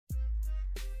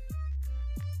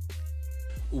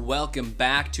Welcome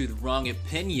back to the Wrong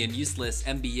Opinion, useless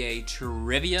NBA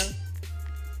trivia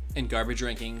and garbage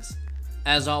rankings.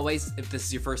 As always, if this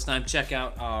is your first time, check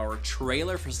out our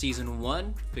trailer for Season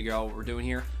 1. Figure out what we're doing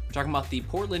here. We're talking about the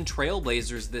Portland Trail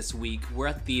Blazers this week. We're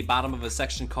at the bottom of a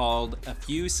section called A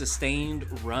Few Sustained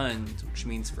Runs, which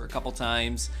means for a couple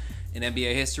times in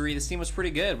NBA history, this team was pretty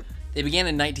good. They began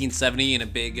in 1970 in a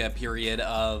big period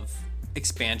of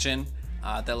expansion.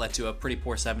 That led to a pretty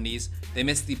poor 70s. They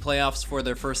missed the playoffs for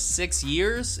their first 6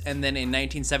 years, and then in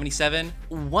 1977,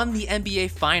 won the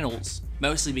NBA Finals,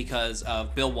 mostly because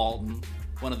of Bill Walton,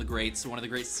 one of the great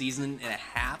season and a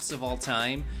halves of all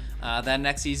time. That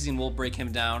next season will break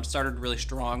him down. Started really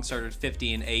strong, started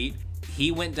 50-8.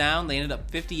 He went down, they ended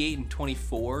up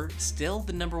 58-24, still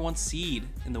the number 1 seed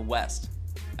in the West.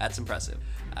 That's impressive.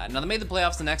 Now they made the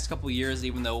playoffs the next couple years,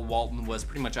 even though Walton was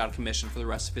pretty much out of commission for the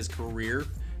rest of his career.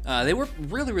 They were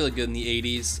really, really good in the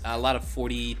 80s. A lot of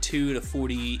 42 to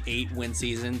 48 win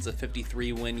seasons, a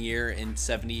 53 win year in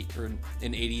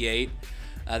 88.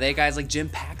 They had guys like Jim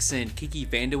Paxson, Kiki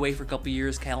Vandeweghe for a couple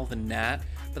years, Calvin Nat,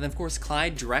 but then of course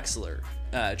Clyde Drexler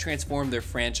transformed their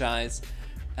franchise.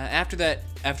 After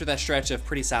that stretch of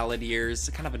pretty solid years,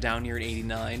 kind of a down year in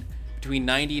 89, between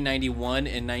 90, 91,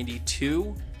 and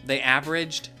 92, they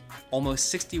averaged almost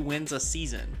 60 wins a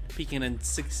season, peaking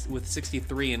with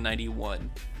 63 in 91.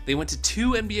 They went to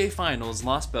 2 NBA Finals,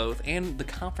 lost both, and the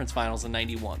conference finals in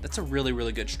 91. That's a really,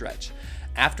 really good stretch.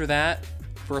 After that,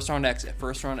 first round exit,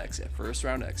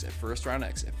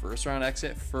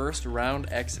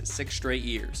 6 straight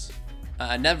years.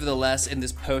 Nevertheless, in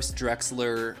this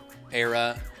post-Drexler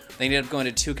era, they ended up going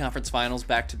to 2 conference finals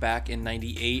back-to-back in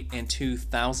 98 and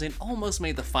 2000. Almost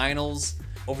made the finals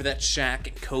over that Shaq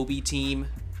and Kobe team.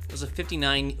 It was a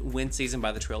 59-win season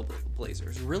by the Trail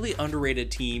Blazers. Really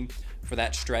underrated team for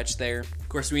that stretch there. Of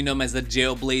course, we know them as the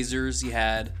Jail Blazers. You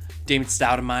had Damon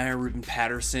Stoudemire, Ruben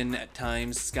Patterson at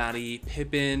times, Scottie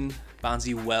Pippen,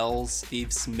 Bonzi Wells,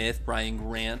 Steve Smith, Brian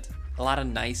Grant. A lot of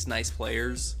nice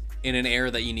players in an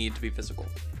era that you need to be physical.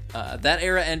 That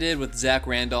era ended with Zach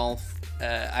Randolph.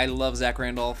 I love Zach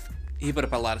Randolph. He put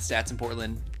up a lot of stats in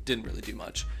Portland. Didn't really do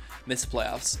much. Missed the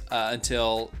playoffs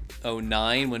until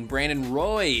 2009 when Brandon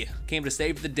Roy came to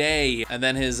save the day, and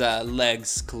then his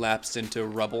legs collapsed into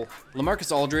rubble.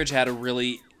 LaMarcus Aldridge had a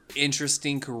really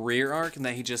interesting career arc in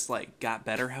that he just got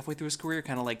better halfway through his career,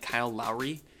 kind of like Kyle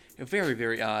Lowry. Very,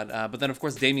 very odd. But then, of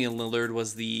course, Damian Lillard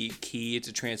was the key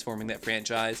to transforming that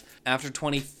franchise. After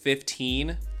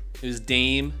 2015, it was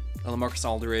Dame, LaMarcus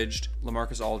Aldridge.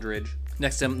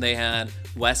 Next to him, they had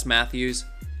Wes Matthews,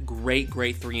 great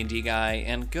 3-and-D guy,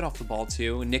 and good off the ball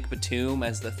too. Nick Batum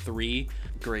as the 3,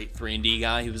 great 3-and-D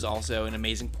guy. He was also an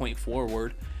amazing point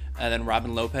forward. And then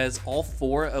Robin Lopez. All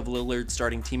 4 of Lillard's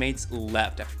starting teammates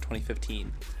left after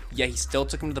 2015. Yeah, he still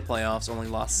took them to the playoffs, only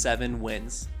lost 7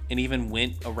 wins, and even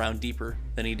went a round deeper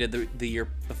than he did the year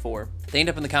before. They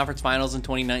ended up in the conference finals in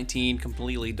 2019,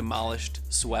 completely demolished,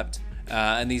 swept.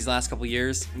 And these last couple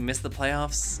years, missed the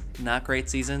playoffs, not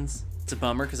great seasons. It's a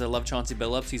bummer because I love Chauncey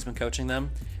Billups. He's been coaching them.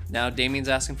 Now Damian's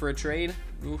asking for a trade.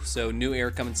 So new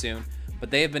era coming soon.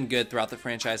 But they have been good throughout the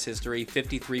franchise history.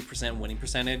 53% winning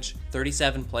percentage,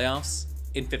 37 playoffs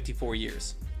in 54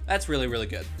 years. That's really, really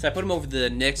good. So I put them over the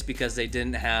Knicks because they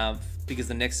didn't have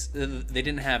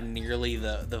nearly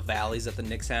the valleys that the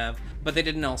Knicks have, but they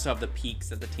didn't also have the peaks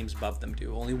that the teams above them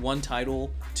do. Only 1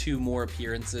 title, 2 more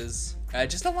appearances.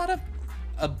 Just a lot of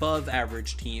above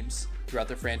average teams throughout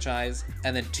their franchise,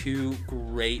 and then 2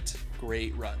 great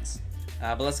runs.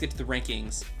 But let's get to the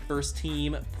rankings. First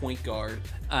team point guard.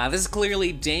 This is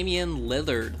clearly Damian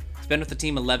Lillard. He's been with the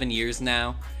team 11 years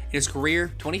now. In his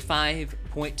career,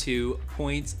 25.2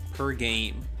 points per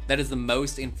game. That is the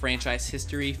most in franchise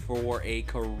history for a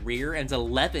career, and it's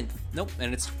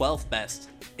 12th best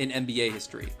in NBA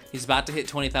history. He's about to hit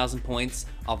 20,000 points,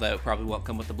 although it probably won't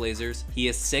come with the Blazers. He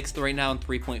is 6th right now in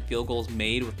 3-point field goals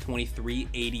made with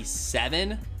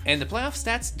 23.87, and the playoff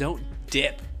stats don't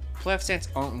dip. Playoff stats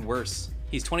aren't worse.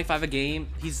 He's 25 a game.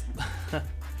 He's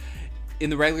in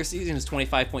the regular season is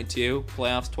 25.2,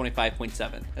 playoffs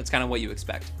 25.7. That's kind of what you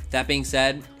expect. That being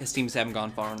said, his teams haven't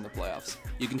gone far in the playoffs.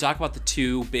 You can talk about the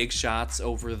 2 big shots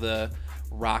over the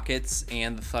Rockets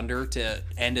and the Thunder to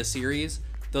end a series.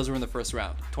 Those were in the first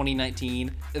round.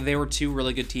 2019, there were 2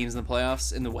 really good teams in the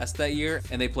playoffs in the West that year,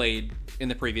 and they played in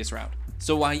the previous round.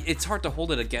 So it's hard to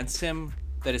hold it against him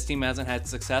that his team hasn't had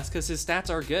success because his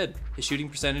stats are good. His shooting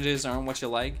percentages aren't what you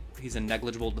like. He's a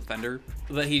negligible defender,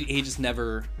 but he's just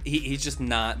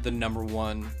not the number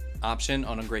 1 option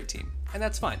on a great team. And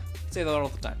that's fine. I say that all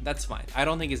the time. That's fine. I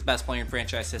don't think he's best player in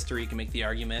franchise history. You can make the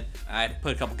argument. I'd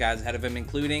put a couple guys ahead of him,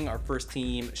 including our first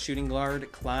team shooting guard,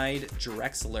 Clyde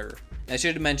Drexler. I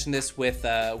should have mentioned this with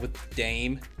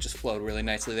Dame. Just flowed really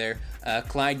nicely there.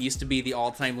 Clyde used to be the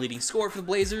all-time leading scorer for the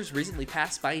Blazers, recently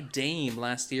passed by Dame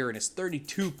last year in his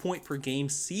 32-point-per-game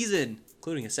season,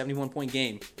 including a 71-point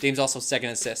game. Dame's also second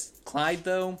assist. Clyde,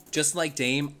 though, just like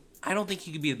Dame, I don't think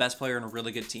he could be the best player on a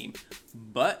really good team,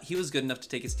 but he was good enough to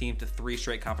take his team to 3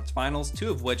 straight conference finals,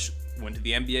 2 of which went to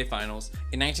the NBA Finals.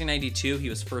 In 1992, he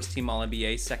was first team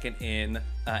All-NBA, second in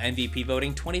MVP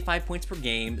voting, 25 points per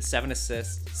game, 7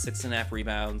 assists, 6.5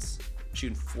 rebounds,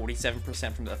 shooting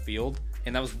 47% from the field,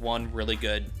 and that was one really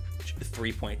good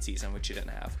 3-point season, which he didn't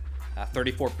have.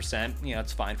 34%,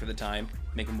 it's fine for the time,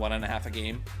 making 1.5 a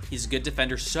game. He's a good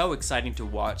defender, so exciting to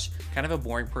watch, kind of a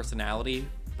boring personality,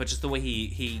 but just the way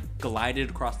he glided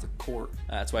across the court.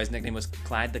 That's why his nickname was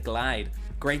Clyde the Glide.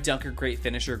 Great dunker, great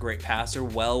finisher, great passer,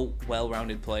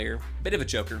 well-rounded player. Bit of a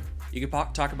joker. You could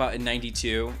talk about in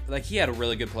 92, like he had a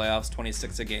really good playoffs,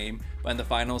 26 a game, but in the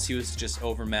finals he was just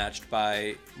overmatched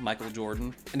by Michael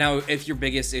Jordan. Now, if your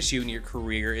biggest issue in your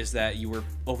career is that you were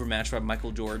overmatched by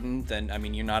Michael Jordan,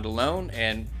 then you're not alone,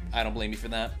 and I don't blame you for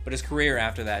that. But his career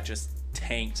after that just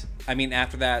tanked.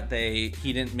 After that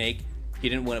he didn't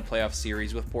win a playoff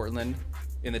series with Portland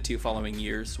in the 2 following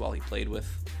years while he played with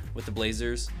the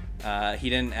Blazers. He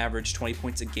didn't average 20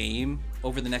 points a game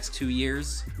over the next 2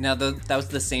 years. Now, that was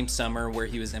the same summer where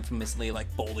he was infamously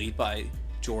bullied by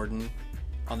Jordan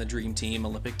on the Dream Team,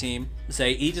 Olympic team.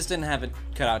 He just didn't have it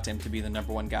cut out to him to be the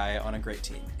number 1 guy on a great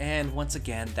team. And once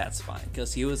again, that's fine,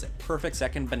 because he was a perfect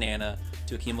second banana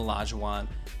to Hakeem Olajuwon,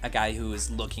 a guy who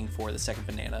is looking for the second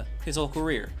banana his whole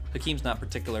career. Hakeem's not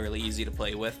particularly easy to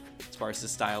play with as far as his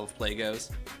style of play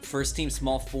goes. First team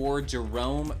small forward,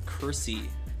 Jerome Kersey.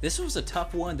 This was a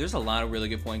tough one. There's a lot of really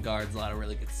good point guards, a lot of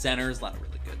really good centers, a lot of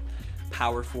really good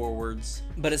power forwards.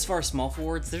 But as far as small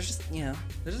forwards, there's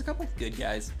a couple of good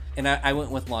guys. And I went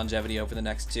with longevity over the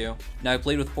next 2. Now, I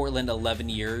played with Portland 11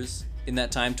 years. In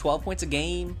that time, 12 points a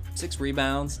game, 6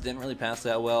 rebounds, didn't really pass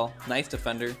that well. Nice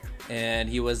defender. And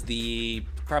he was the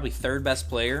probably 3rd best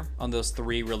player on those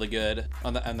 3 really good,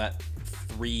 on that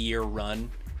 3-year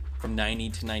run from 90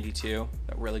 to 92.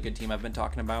 That really good team I've been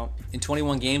talking about. In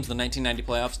 21 games, the 1990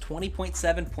 playoffs,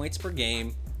 20.7 points per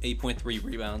game, 8.3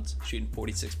 rebounds, shooting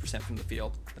 46% from the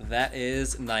field. That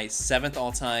is nice. 7th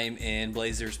all-time in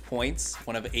Blazers points.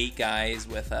 One of 8 guys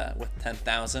with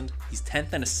 10,000. He's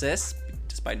 10th in assists,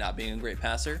 despite not being a great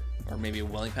passer, or maybe a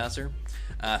willing passer.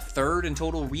 3rd in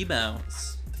total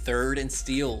rebounds. 3rd in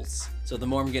steals. So the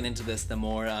more I'm getting into this, the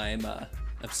more I'm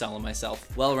selling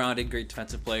myself. Well-rounded, great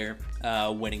defensive player,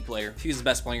 winning player. If he was the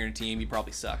best player on your team, he'd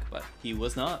probably suck, but he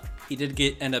was not. He did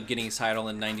end up getting his title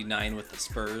in 99 with the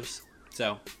Spurs.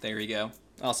 So there you go.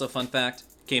 Also, fun fact,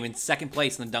 came in 2nd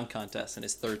place in the dunk contest in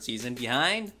his 3rd season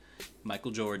behind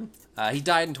Michael Jordan. He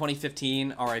died in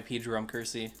 2015, RIP Jerome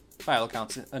Kersey. By all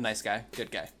accounts, a nice guy,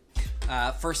 good guy.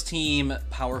 First team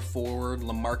power forward,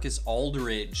 LaMarcus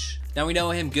Aldridge. Now we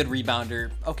know him, good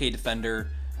rebounder, okay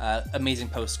defender, amazing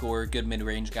post scorer, good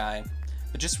mid-range guy.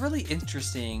 But just really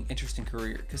interesting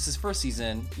career, because his first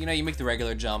season, you make the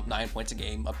regular jump, 9 points a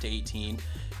game, up to 18.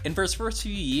 And for his first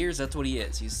few years, that's what he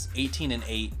is. He's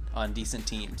 18-8 on decent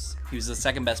teams. He was the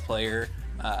 2nd best player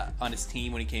on his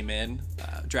team when he came in,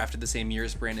 drafted the same year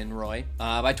as Brandon Roy.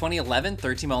 By 2011,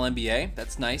 3rd team All-NBA.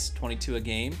 That's nice, 22 a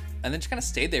game. And then just kind of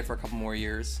stayed there for a couple more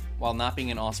years while not being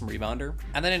an awesome rebounder.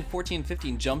 And then in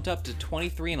 14-15, jumped up to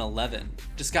 23-11.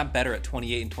 Just got better at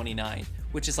 28 and 29,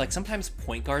 which is sometimes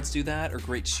point guards do that or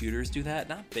great shooters do that,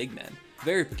 not big men.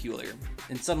 Very peculiar.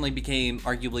 And suddenly became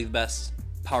arguably the best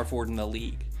power forward in the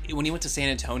league. When he went to San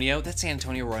Antonio, that San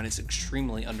Antonio run is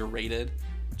extremely underrated.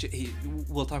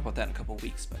 We'll talk about that in a couple of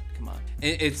weeks, but come on.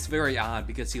 It's very odd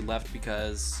because he left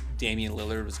because Damian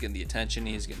Lillard was getting the attention,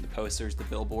 he was getting the posters, the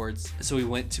billboards. So he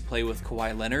went to play with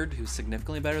Kawhi Leonard, who's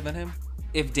significantly better than him.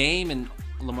 If Dame and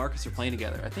LaMarcus are playing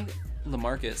together, I think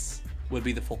LaMarcus would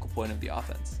be the focal point of the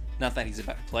offense. Not that he's a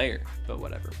better player, but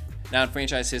whatever. Now in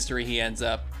franchise history, he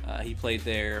played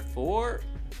there for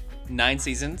 9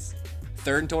 seasons.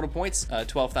 3rd in total points,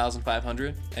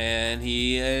 12,500, and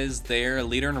he is their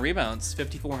leader in rebounds,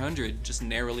 5,400, just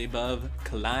narrowly above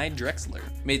Clyde Drexler.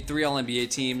 Made 3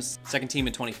 All-NBA teams, 2nd team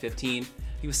in 2015.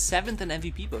 He was 7th in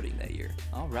MVP voting that year.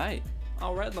 All right,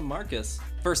 LaMarcus.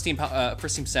 First team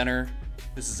center.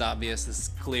 This is obvious. This is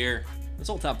clear. This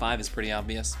whole top 5 is pretty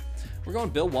obvious. We're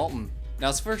going Bill Walton. Now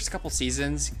his first couple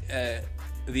seasons,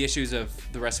 the issues of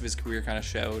the rest of his career kind of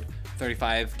showed.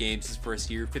 35 games his first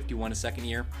year, 51 his second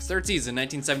year. His third season,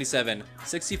 1977,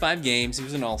 65 games. He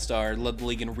was an all-star, led the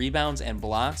league in rebounds and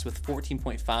blocks with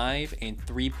 14.5 and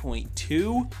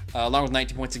 3.2, along with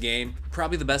 19 points a game.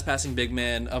 Probably the best passing big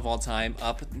man of all time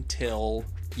up until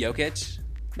Jokic.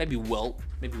 Maybe Wilt.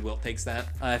 Maybe Wilt takes that.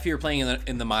 If you were playing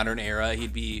in the modern era,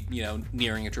 he'd be,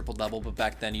 nearing a triple-double, but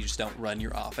back then you just don't run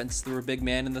your offense through a big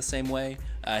man in the same way.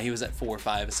 He was at 4 or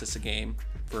 5 assists a game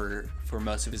for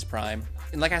most of his prime.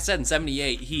 And like I said, in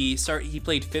 78, he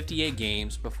played 58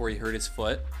 games before he hurt his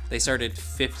foot. They started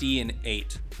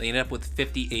 50-8. They ended up with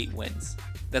 58 wins.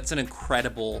 That's an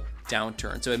incredible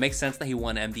downturn. So it makes sense that he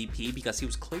won MVP because he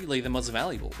was clearly the most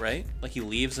valuable, right? Like, he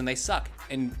leaves and they suck.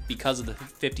 And because of the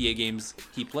 58 games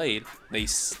he played, they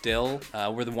still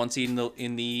were the 1 seed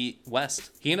in the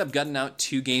West. He ended up gutting out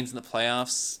 2 games in the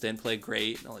playoffs. Didn't play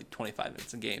great, only 25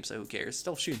 minutes a game, so who cares?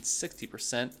 Still shooting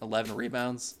 60%, 11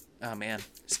 rebounds. Oh man, in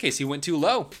this case, he went too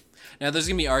low. Now, there's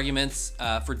gonna be arguments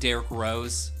for Derrick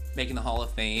Rose making the Hall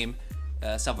of Fame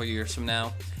several years from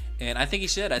now. And I think he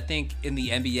should. I think in the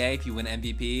NBA, if you win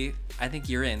MVP, I think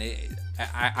you're in.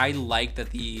 I like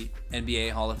that the NBA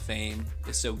Hall of Fame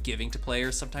is so giving to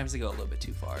players. Sometimes they go a little bit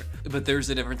too far. But there's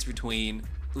a difference between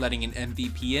letting an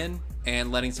MVP in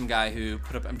and letting some guy who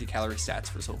put up empty calorie stats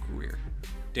for his whole career.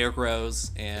 Derrick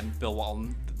Rose and Bill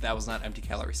Walton, that was not empty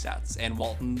calorie stats. And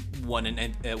Walton won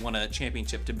a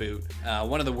championship to boot.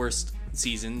 One of the worst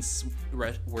seasons,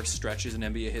 worst stretches in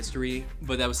NBA history,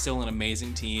 but that was still an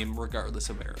amazing team regardless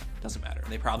of era. Doesn't matter.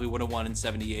 They probably would have won in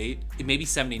 78, maybe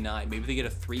 79. Maybe they get a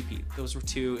three-peat. Those were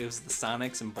two. It was the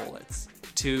Sonics and Bullets.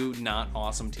 2 not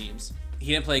awesome teams.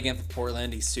 He didn't play again for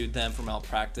Portland. He sued them for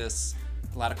malpractice.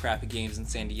 A lot of crappy games in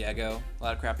San Diego. A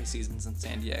lot of crappy seasons in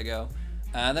San Diego.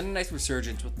 Then a nice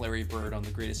resurgence with Larry Bird on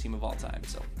the greatest team of all time,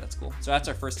 so that's cool. So that's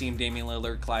our first team: Damian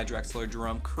Lillard, Clyde Drexler,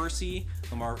 Jerome Kersey,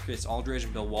 LaMarcus Aldridge,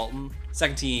 and Bill Walton.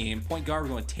 Second team, point guard, we're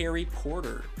going Terry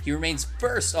Porter. He remains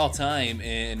first all time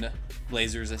in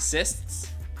Blazers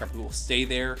assists. Probably will stay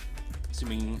there,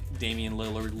 assuming Damian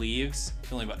Lillard leaves.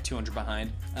 He's only about 200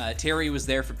 behind. Terry was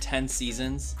there for 10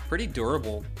 seasons. Pretty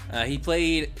durable. He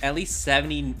played at least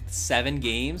 77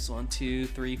 games. 1, 2,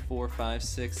 3, 4, 5,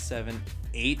 6, 7,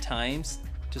 8 times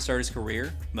to start his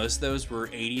career. Most of those were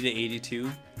 80 to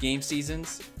 82 game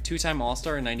seasons. 2-time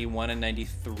All-Star in 91 and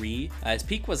 93. His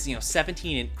peak was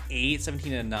 17-8,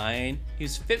 17-9. He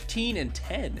was 15-10.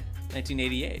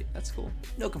 1988. That's cool.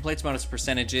 No complaints about his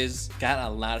percentages. Got a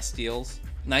lot of steals.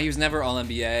 Now, he was never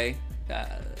All-NBA.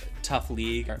 Tough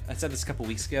league. I said this a couple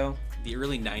weeks ago. The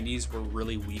early 90s were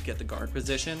really weak at the guard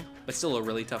position, but still a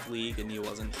really tough league, and he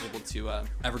wasn't able to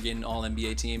ever get an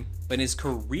All-NBA team. But in his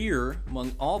career,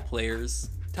 among all players,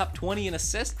 top 20 in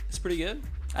assists is pretty good.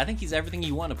 I think he's everything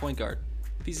you want a point guard.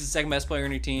 If he's the second best player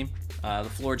on your team, the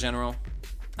floor general,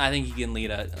 I think he can lead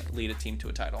a team to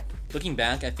a title. Looking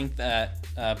back, I think that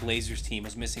Blazers team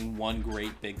was missing one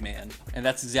great big man, and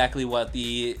that's exactly what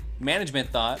the management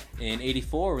thought in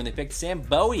 '84 when they picked Sam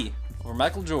Bowie or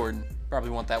Michael Jordan. Probably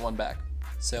want that one back.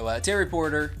 So Terry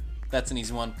Porter, that's an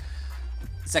easy one.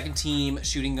 Second team,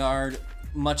 shooting guard,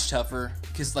 much tougher,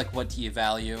 because what do you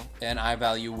value? And I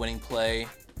value winning play.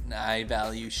 I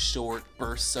value short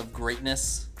bursts of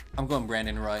greatness. I'm going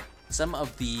Brandon Roy. Some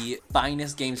of the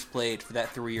finest games played for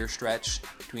that 3-year stretch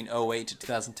between 08 to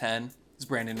 2010 is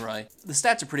Brandon Roy. The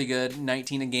stats are pretty good: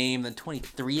 19 a game, then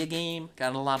 23 a game.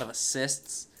 Got a lot of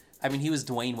assists. I mean, he was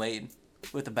Dwayne Wade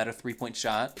with a better 3-point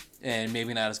shot and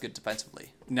maybe not as good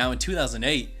defensively. Now in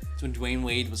 2008, it's when Dwayne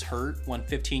Wade was hurt, won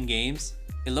 15 games.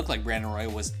 It looked like Brandon Roy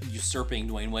was usurping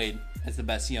Dwayne Wade as the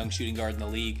best young shooting guard in the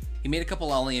league. He made a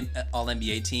couple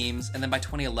All-NBA teams, and then by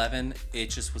 2011,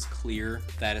 it just was clear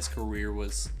that his career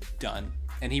was done,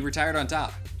 and he retired on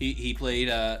top. He played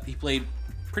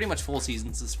pretty much full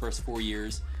seasons his first 4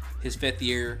 years. His 5th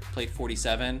year, played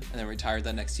 47, and then retired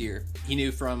that next year. He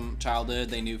knew from childhood,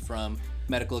 they knew from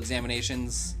medical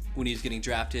examinations when he was getting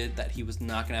drafted that he was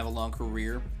not going to have a long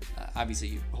career. Obviously,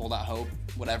 you hold out hope,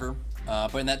 whatever.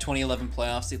 But in that 2011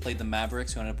 playoffs, they played the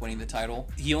Mavericks, who ended up winning the title.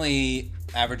 He only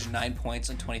averaged 9 points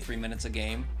in 23 minutes a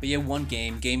game, but he had one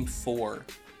game, game 4.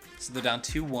 So they're down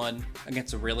 2-1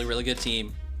 against a really, really good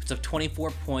team. Puts up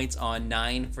 24 points on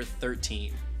 9 for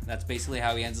 13. That's basically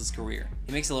how he ends his career.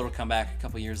 He makes a little comeback a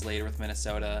couple years later with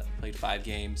Minnesota, played 5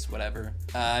 games, whatever.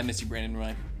 I miss you, Brandon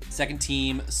Roy. Second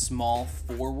team, small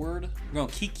forward. We're going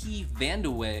Kiki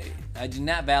Vandeweghe. I do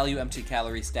not value empty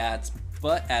calorie stats,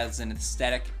 but as an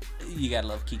aesthetic, you gotta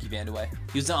love Kiki Vandeweghe.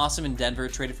 He was awesome in Denver,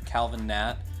 traded for Calvin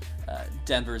Nat.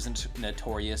 Denver is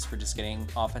notorious for just getting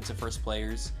offensive first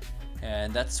players,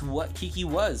 and that's what Kiki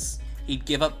was. He'd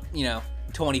give up,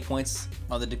 20 points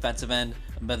on the defensive end,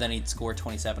 but then he'd score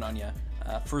 27 on you.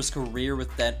 For his career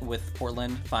with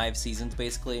Portland, 5 seasons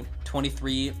basically,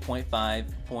 23.5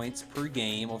 points per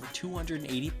game over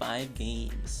 285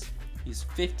 games. He's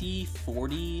 50,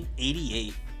 40,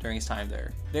 88 during his time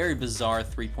there. Very bizarre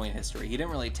 3-point history. He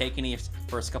didn't really take any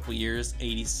first couple years,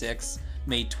 86,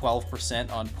 made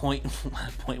 12% on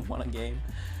 0.1 a game.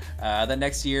 That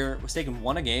next year was taking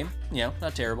 1 a game,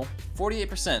 not terrible.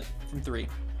 48% from 3.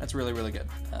 That's really, really good.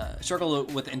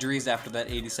 Struggled with injuries after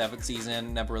that 87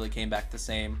 season. Never really came back the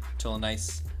same until a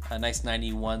nice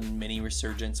 91 mini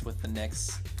resurgence with the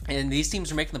Knicks. And these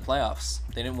teams are making the playoffs.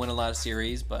 They didn't win a lot of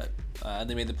series, but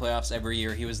they made the playoffs every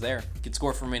year he was there. He could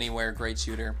score from anywhere, great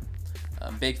shooter.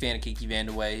 Big fan of Kiki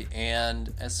Vandeweghe.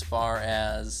 And as far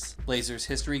as Blazers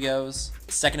history goes,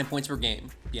 second in points per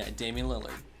game. Yeah, Damian Lillard.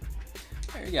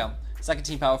 There you go. Second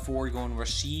team power forward going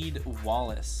Rasheed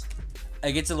Wallace.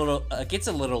 It gets a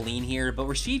little lean here, but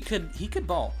Rasheed could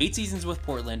ball. 8 seasons with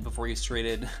Portland before he was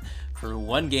traded for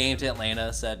 1 game to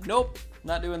Atlanta. Said, nope,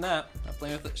 not doing that. Not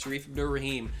playing with Sharif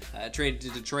Abdur-Rahim. Traded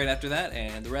to Detroit after that,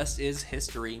 and the rest is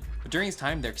history. But during his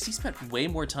time there, because he spent way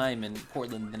more time in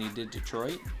Portland than he did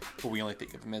Detroit, but we only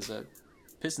think of him as a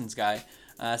Pistons guy.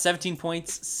 17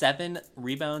 points, 7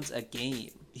 rebounds a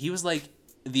game. He was like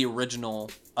the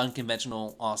original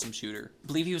unconventional awesome shooter. I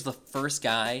believe he was the first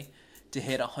guy to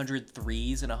hit 100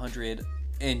 threes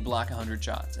and block 100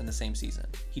 shots in the same season.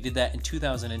 He did that in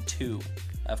 2002.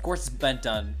 Of course, it's been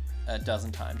done a dozen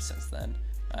times since then.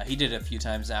 He did it a few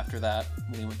times after that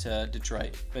when he went to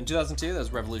Detroit. But in 2002, that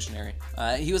was revolutionary.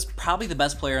 He was probably the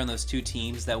best player on those 2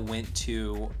 teams that went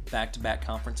to back-to-back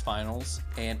conference finals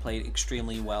and played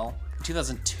extremely well. In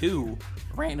 2002,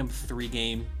 random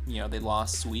 3-game, they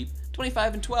lost sweep.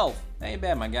 25 and 12. That ain't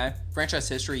bad, my guy. Franchise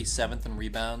history, he's 7th in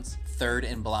rebounds, 3rd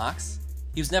in blocks.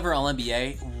 He was never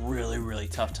All-NBA. Really, really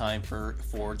tough time for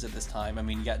forwards at this time. I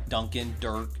mean, you got Duncan,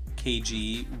 Dirk,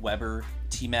 KG, Weber.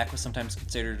 T-Mac was sometimes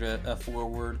considered a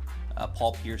forward.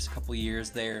 Paul Pierce a couple years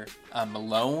there.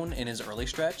 Malone in his early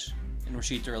stretch, in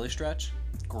Rasheed's early stretch.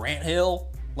 Grant Hill.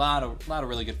 A lot of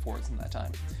really good forwards in that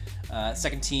time.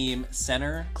 Second team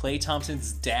center, Klay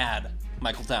Thompson's dad,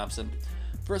 Michael Thompson.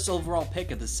 First overall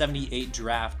pick of the 78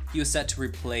 draft. He was set to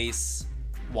replace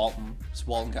Walton. So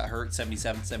Walton got hurt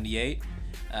 77-78.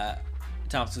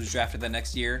 Thompson was drafted the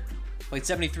next year. Played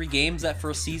 73 games that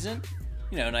first season.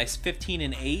 Nice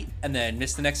 15-8, and then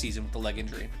missed the next season with the leg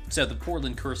injury. So the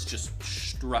Portland curse just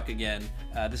struck again.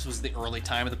 This was the early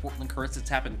time of the Portland curse. It's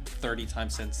happened 30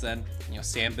 times since then.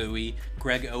 Sam Bowie,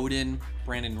 Greg Oden,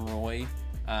 Brandon Roy.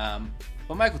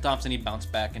 But Michael Thompson, he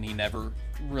bounced back, and he never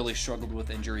really struggled with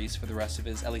injuries for the rest of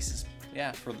his,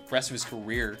 for the rest of his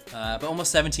career. But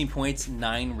almost 17 points,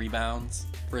 9 rebounds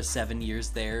for his 7 years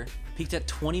there. Peaked at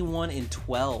 21 and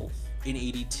 12 in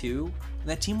 82. And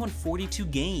that team won 42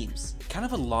 games. Kind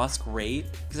of a lost grade,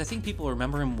 because I think people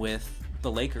remember him with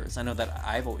the Lakers. I know that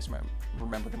I've always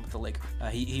remembered him with the Lakers.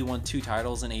 He won 2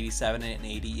 titles in 87 and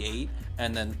 88,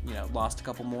 and then, lost a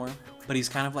couple more. But he's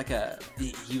kind of like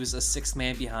he was a 6th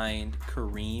man behind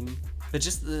Kareem. But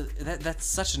just that's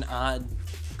such an odd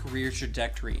career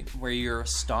trajectory where you're a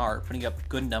star putting up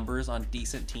good numbers on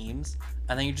decent teams,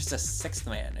 and then you're just a 6th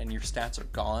man and your stats are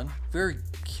gone. Very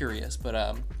curious, but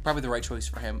probably the right choice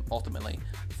for him ultimately.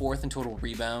 4th in total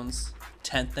rebounds,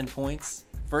 10th in points,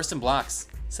 1st in blocks,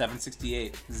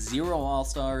 768. 0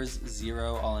 All-Stars,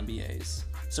 0 All-NBAs.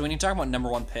 So when you talk about number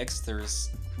 1 picks,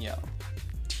 there's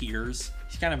tiers.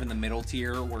 He's kind of in the middle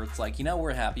tier where it's like,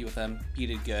 we're happy with him. He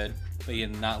did good, but he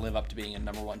did not live up to being a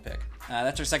number 1 pick.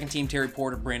 That's our second team: Terry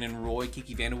Porter, Brandon Roy,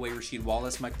 Kiki Vandeweghe, Rasheed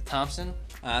Wallace, Michael Thompson.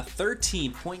 Third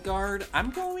team point guard,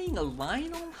 I'm going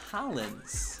Lionel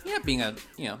Hollins. Yeah, being a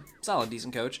solid,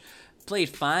 decent coach. Played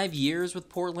 5 years with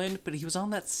Portland, but he was on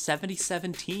that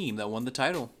 77 team that won the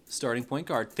title. Starting point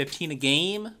guard, 15 a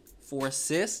game, 4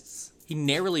 assists. He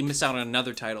narrowly missed out on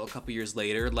another title a couple years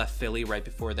later, left Philly right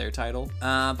before their title.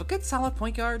 But good, solid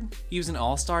point guard. He was an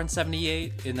all-star in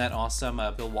 78 in that awesome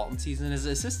Bill Walton season. His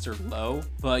assists are low,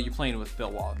 but you're playing with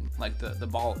Bill Walton. Like, the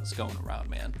ball is going around,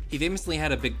 man. He famously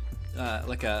had a big,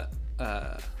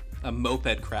 a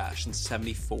moped crash in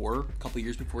 74, a couple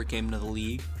years before he came into the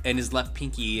league. And his left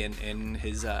pinky and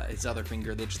his other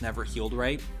finger, they just never healed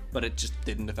right, but it just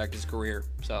didn't affect his career.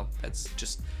 So that's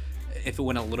just... If it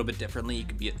went a little bit differently,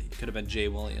 it could have been Jay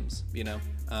Williams,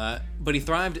 But he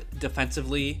thrived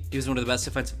defensively. He was one of the best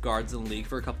defensive guards in the league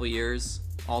for a couple of years.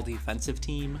 All defensive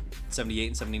team, 78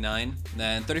 and 79. And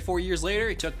then 34 years later,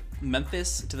 he took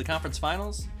Memphis to the conference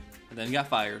finals, and then got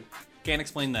fired. Can't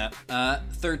explain that.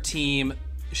 Third team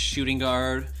shooting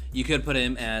guard. You could put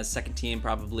him as second team,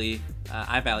 probably.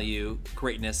 I value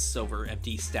greatness over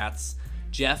empty stats.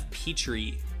 Jeff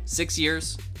Petrie. 6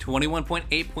 years,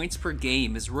 21.8 points per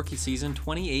game. His rookie season,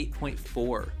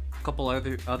 28.4. A couple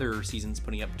other seasons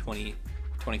putting up 20,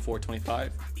 24,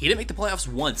 25. He didn't make the playoffs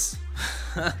once.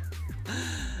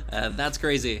 That's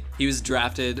crazy. He was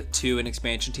drafted to an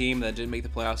expansion team that didn't make the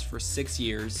playoffs for 6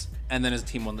 years, and then his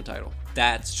team won the title.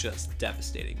 That's just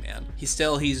devastating, man. He's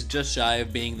just shy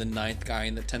of being the 9th guy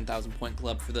in the 10,000 point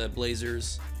club for the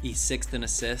Blazers. He's 6th in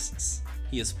assists.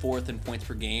 He is 4th in points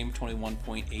per game,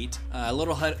 21.8. A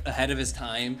little ahead of his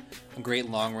time. A great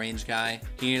long range guy.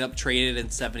 He ended up traded in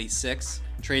 76.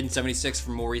 Traded in 76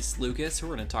 for Maurice Lucas, who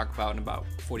we're going to talk about in about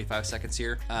 45 seconds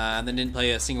here. And then didn't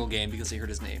play a single game because he hurt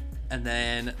his knee. And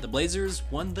then the Blazers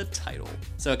won the title.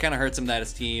 So it kind of hurts him that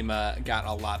his team got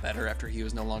a lot better after he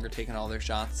was no longer taking all their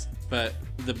shots. But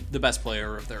the best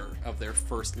player of their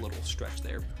first little stretch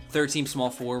there. Third team small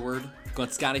forward, going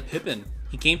Scottie Pippen.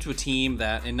 He came to a team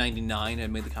that in 99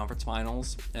 had made the conference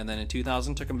finals, and then in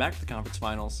 2000 took him back to the conference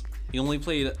finals. He only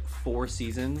played 4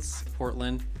 seasons at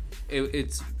Portland.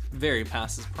 It's very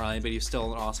past his prime, but he's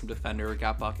still an awesome defender,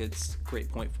 got buckets, great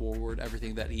point forward,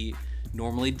 everything that he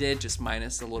normally did, just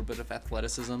minus a little bit of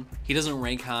athleticism. He doesn't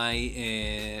rank high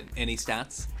in any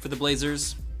stats for the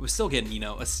Blazers. We're still getting,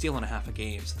 a steal and a half a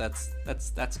game, so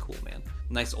that's cool, man.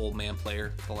 Nice old man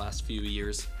player for the last few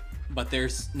years. But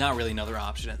there's not really another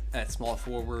option at small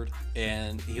forward,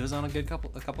 and he was on a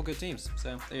couple good teams.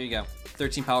 So there you go.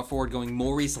 13 power forward going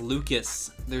Maurice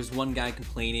Lucas. There's one guy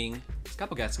complaining. There's a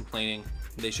couple guys complaining.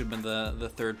 They should have been the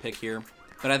third pick here,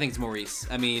 but I think it's Maurice.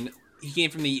 I mean, he came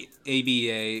from the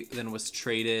ABA, then was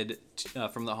traded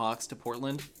from the Hawks to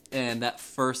Portland, and that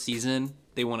first season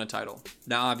they won a title.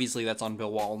 Now, obviously, that's on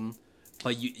Bill Walton,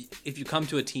 but if you come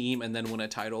to a team and then win a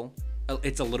title,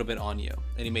 it's a little bit on you.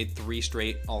 And he made 3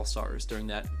 straight All-Stars during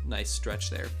that nice stretch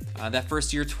there. That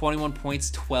first year, 21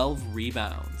 points, 12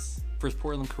 rebounds for his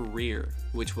Portland career,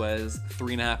 which was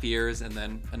 3.5 years, and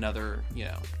then another,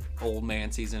 old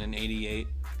man season in 88.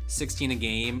 16 a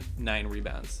game, 9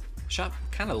 rebounds. Shot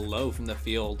kind of low from the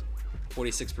field,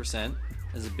 46%.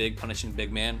 As a punishing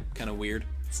big man, kind of weird.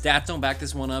 Stats don't back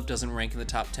this one up, doesn't rank in the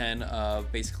top 10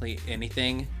 of basically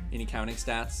anything, any counting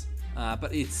stats.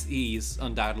 But he's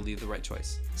undoubtedly the right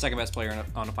choice. Second best player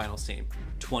on a finals team.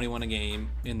 21 a game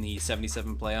in the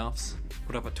 77 playoffs.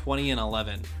 Put up a 20 and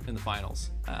 11 in the finals.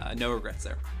 No regrets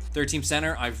there. Third team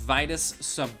center, Arvydas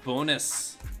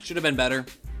Sabonis. Should have been better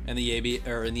in the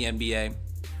NBA.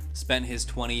 Spent his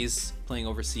 20s playing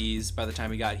overseas. By the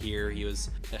time he got here, he was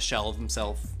a shell of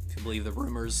himself, if you believe the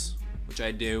rumors, which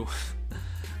I do.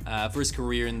 For his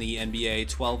career in the NBA,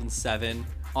 12 and 7.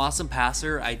 Awesome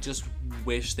passer. I just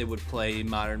wish they would play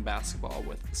modern basketball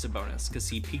with Sabonis, because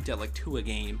he peaked at like 2 a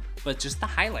game. But just the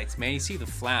highlights, man. You see the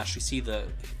flash. You see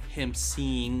him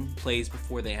seeing plays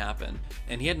before they happen.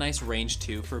 And he had nice range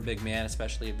too for a big man,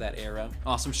 especially of that era.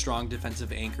 Awesome, strong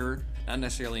defensive anchor. Not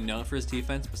necessarily known for his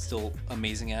defense, but still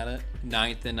amazing at it.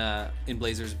 9th in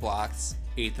Blazers blocks,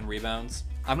 8th in rebounds.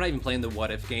 I'm not even playing the what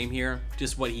if game here.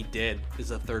 Just what he did is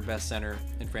the 3rd best center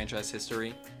in franchise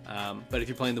history. But if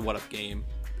you're playing the what if game,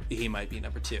 he might be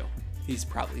number 2. He's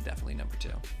probably definitely number 2.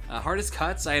 Hardest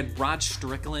cuts, I had Rod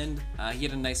Strickland. He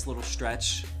had a nice little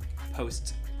stretch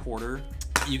post Porter.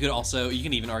 You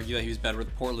can even argue that he was better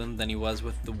with Portland than he was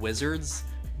with the Wizards,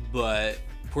 but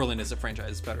Portland as a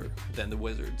franchise is better than the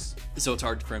Wizards, so it's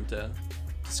hard for him to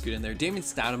scoot in there. Damon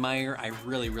Stoudemire, I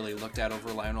really, really looked at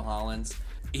over Lionel Hollins.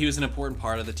 He was an important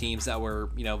part of the teams that were,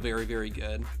 very, very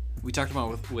good. We talked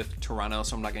about with Toronto,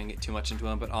 so I'm not going to get too much into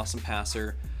him, but awesome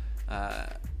passer.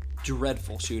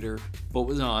 Dreadful shooter, but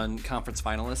was on conference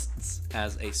finalists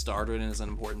as a starter and as an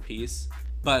important piece,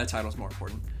 but a title's more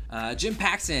important. Jim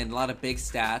Paxson, a lot of big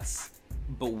stats,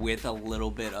 but with a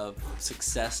little bit of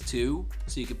success too,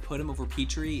 so you could put him over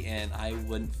Petrie and I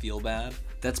wouldn't feel bad.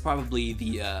 That's probably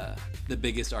the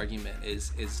biggest argument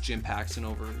is Jim Paxson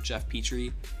over Jeff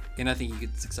Petrie, and I think you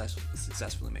could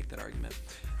successfully make that argument.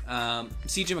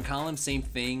 CJ McCollum, same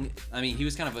thing. I mean, he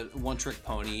was kind of a one-trick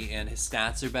pony, and his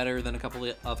stats are better than a couple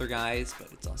of other guys, but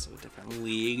it's also a different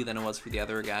league than it was for the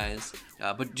other guys.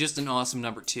 But just an awesome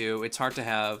number 2. It's hard to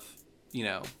have,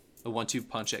 a 1-2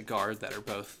 punch at guard that are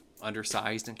both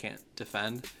undersized and can't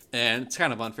defend, and it's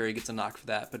kind of unfair he gets a knock for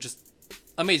that, but just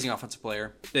amazing offensive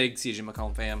player. Big CJ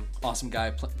McCollum fan. Awesome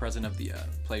guy, president of the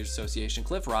Players Association.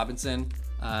 Cliff Robinson.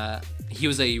 He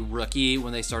was a rookie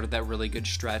when they started that really good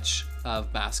stretch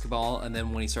of basketball, and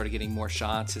then when he started getting more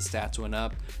shots, his stats went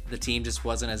up. The team just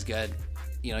wasn't as good.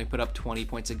 You know, he put up 20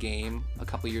 points a game a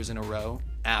couple years in a row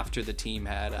after the team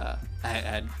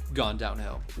had gone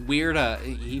downhill. Weird.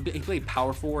 He played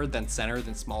power forward, then center,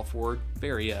 then small forward.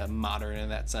 Very modern in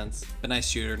that sense. But nice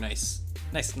shooter, nice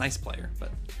player.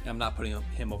 But I'm not putting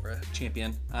him over a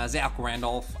champion. Zach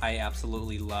Randolph, I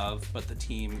absolutely love, but the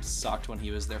team sucked when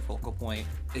he was their focal point.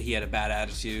 He had a bad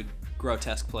attitude.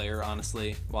 Grotesque player,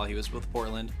 honestly, while he was with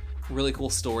Portland. Really cool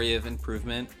story of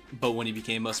improvement, but when he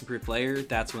became most improved player,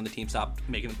 that's when the team stopped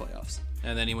making the playoffs.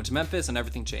 And then he went to Memphis and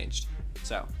everything changed.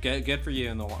 So good for you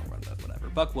in the long run, but whatever.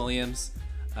 Buck Williams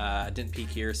didn't peak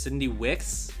here. Sidney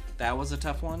Wicks, that was a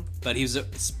tough one, but he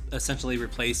was essentially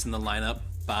replaced in the lineup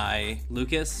by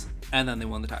Lucas, and then they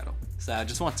won the title. So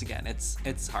just once again,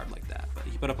 it's hard like that, but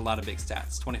he put up a lot of big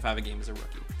stats, 25 a game as a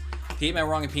rookie. If you hate my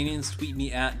wrong opinions, tweet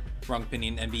me at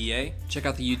WrongOpinionNBA. Check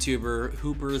out the YouTuber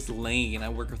Hooper's Lane. I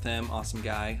work with him, awesome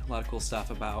guy. A lot of cool stuff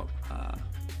about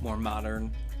more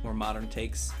modern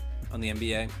takes on the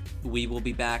NBA. We will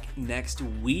be back next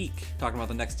week talking about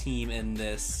the next team in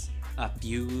this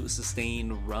few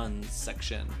sustained runs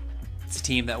section. It's a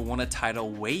team that won a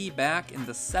title way back in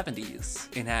the 70s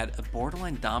and had a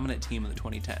borderline dominant team in the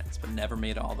 2010s, but never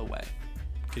made it all the way.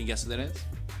 Can you guess who that is?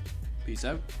 Peace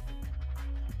out.